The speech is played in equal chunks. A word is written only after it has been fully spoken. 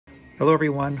Hello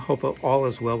everyone, hope all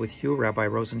is well with you. Rabbi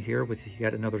Rosen here with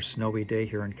yet another snowy day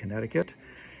here in Connecticut.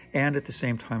 And at the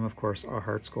same time, of course, our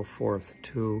hearts go forth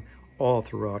to all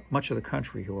throughout much of the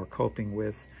country who are coping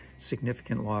with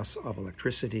significant loss of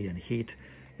electricity and heat.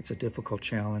 It's a difficult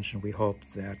challenge, and we hope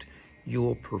that you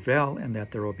will prevail and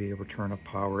that there will be a return of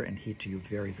power and heat to you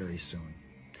very, very soon.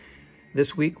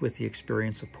 This week, with the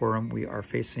experience of Purim, we are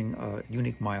facing a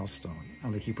unique milestone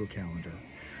on the Hebrew calendar.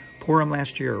 Purim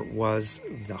last year was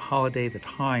the holiday, the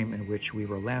time in which we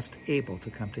were last able to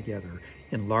come together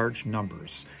in large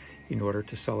numbers in order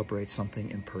to celebrate something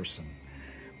in person.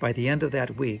 By the end of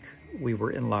that week, we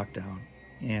were in lockdown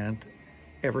and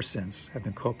ever since have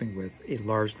been coping with a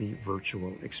largely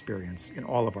virtual experience in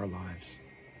all of our lives.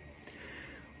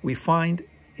 We find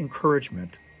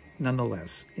encouragement,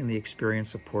 nonetheless, in the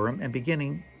experience of Purim, and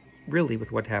beginning really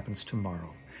with what happens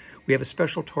tomorrow. We have a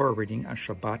special Torah reading on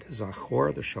Shabbat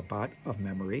Zachor, the Shabbat of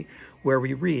memory, where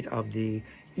we read of the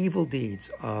evil deeds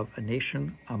of a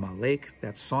nation, Amalek,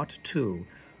 that sought to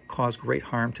cause great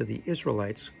harm to the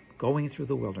Israelites going through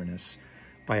the wilderness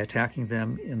by attacking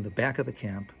them in the back of the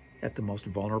camp at the most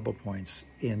vulnerable points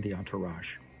in the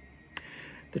entourage.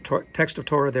 The text of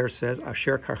Torah there says,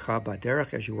 Asher karcha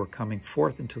baderech, as you were coming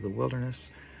forth into the wilderness,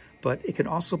 but it can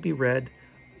also be read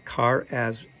kar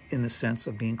as in the sense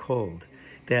of being cold,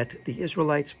 that the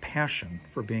Israelites' passion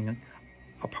for being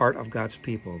a part of God's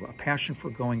people, a passion for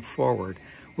going forward,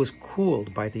 was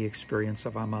cooled by the experience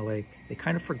of Amalek. They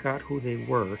kind of forgot who they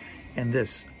were, and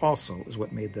this also is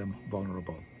what made them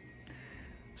vulnerable.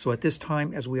 So at this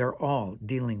time, as we are all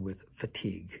dealing with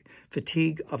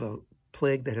fatigue of a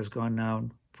plague that has gone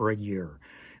on for a year,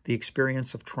 the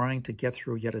experience of trying to get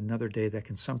through yet another day that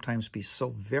can sometimes be so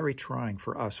very trying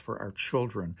for us, for our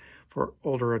children, for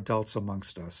older adults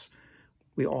amongst us,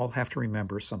 we all have to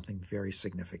remember something very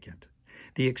significant.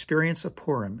 The experience of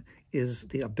Purim is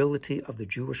the ability of the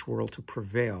Jewish world to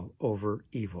prevail over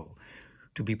evil,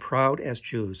 to be proud as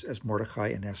Jews, as Mordechai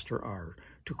and Esther are,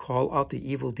 to call out the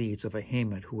evil deeds of a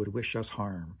Haman who would wish us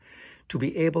harm, to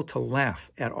be able to laugh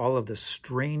at all of the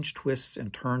strange twists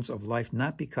and turns of life,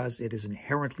 not because it is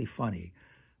inherently funny,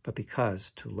 but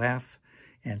because to laugh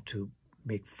and to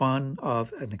make fun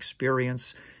of an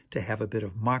experience, to have a bit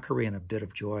of mockery and a bit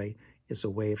of joy, is a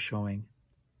way of showing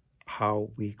how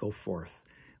we go forth.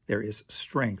 There is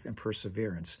strength and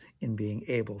perseverance in being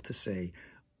able to say,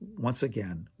 once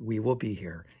again, we will be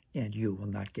here, and you will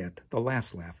not get the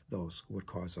last laugh, those who would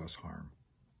cause us harm.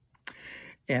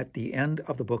 At the end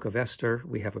of the book of Esther,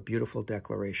 we have a beautiful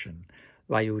declaration.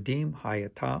 Layudim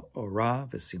hayata ora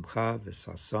v'simcha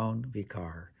v'sason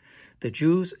vikar. The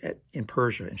Jews in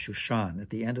Persia, in Shushan, at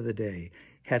the end of the day,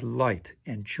 had light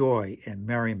and joy and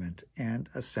merriment and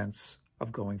a sense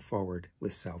of going forward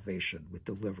with salvation, with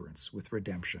deliverance, with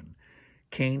redemption.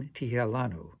 Kain tihya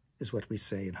lanu is what we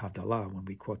say in Havdalah when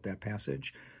we quote that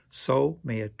passage. So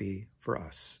may it be for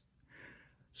us.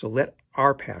 So let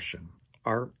our passion,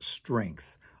 our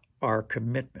strength, our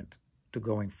commitment to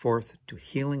going forth, to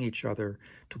healing each other,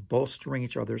 to bolstering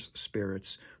each other's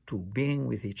spirits, to being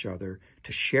with each other,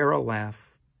 to share a laugh,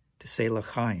 to say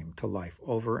l'chaim, to life,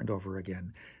 over and over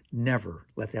again. Never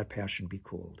let that passion be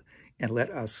cooled. And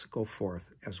let us go forth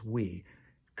as we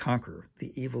conquer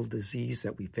the evil disease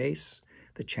that we face,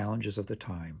 the challenges of the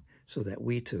time, so that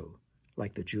we too,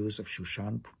 like the Jews of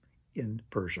Shushan in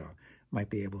Persia, might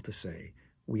be able to say,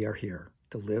 we are here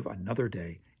to live another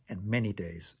day and many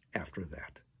days after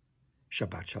that.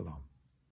 Shabbat Shalom.